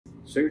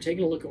So you're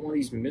taking a look at one of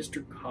these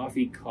Mr.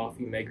 Coffee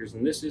coffee makers,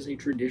 and this is a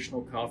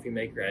traditional coffee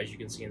maker, as you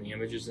can see in the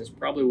images. It's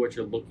probably what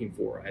you're looking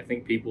for. I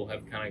think people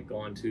have kind of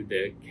gone to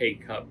the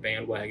K-Cup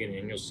bandwagon,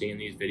 and you'll see in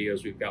these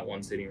videos we've got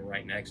one sitting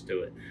right next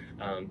to it.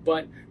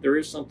 But there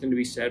is something to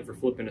be said for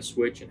flipping a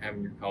switch and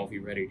having your coffee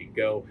ready to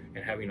go,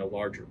 and having a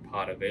larger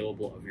pot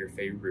available of your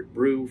favorite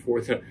brew for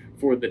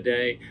the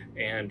day,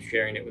 and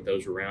sharing it with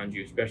those around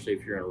you, especially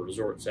if you're in a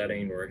resort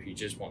setting, or if you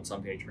just want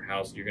something at your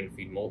house. You're going to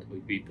feed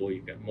multiple people.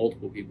 You've got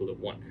multiple people that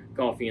want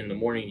coffee in the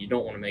morning. You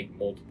don't want to make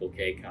multiple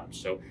K-Cups.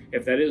 So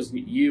if that is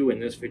you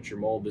and this fits your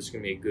mold, this is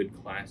going to be a good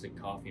classic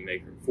coffee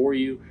maker for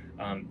you.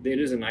 It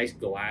is a nice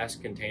glass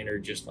container,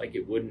 just like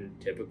it would in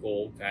a typical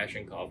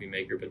old-fashioned coffee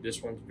maker, but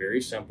this one's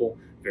very simple,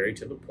 very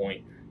to the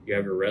point. You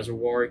have your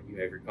reservoir, you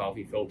have your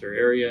coffee filter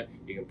area,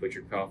 you can put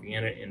your coffee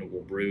in it and it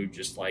will brew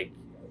just like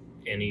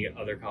any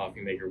other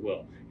coffee maker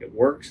will. It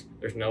works.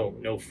 There's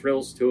no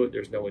frills to it.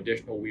 There's no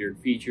additional weird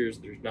features.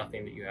 There's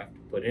nothing that you have to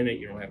put in it.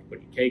 You don't have to put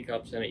any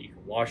K-Cups in it. You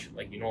can wash it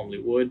like you normally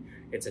would.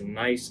 It's a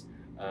nice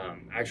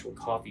actual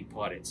coffee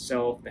pot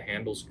itself. The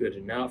handle's good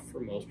enough for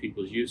most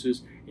people's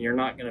uses, and you're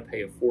not going to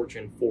pay a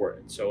fortune for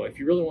it. So if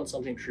you really want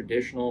something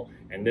traditional,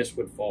 and this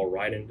would fall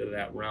right into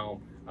that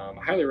realm, I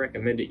highly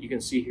recommend it. You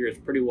can see here it's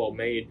pretty well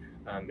made.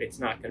 It's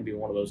not going to be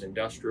one of those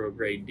industrial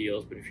grade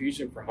deals, but if you're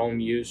using it for home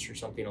use or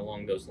something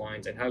along those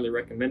lines, I'd highly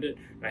recommend it,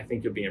 and I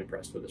think you'll be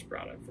impressed with this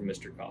product from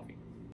Mr. Coffee.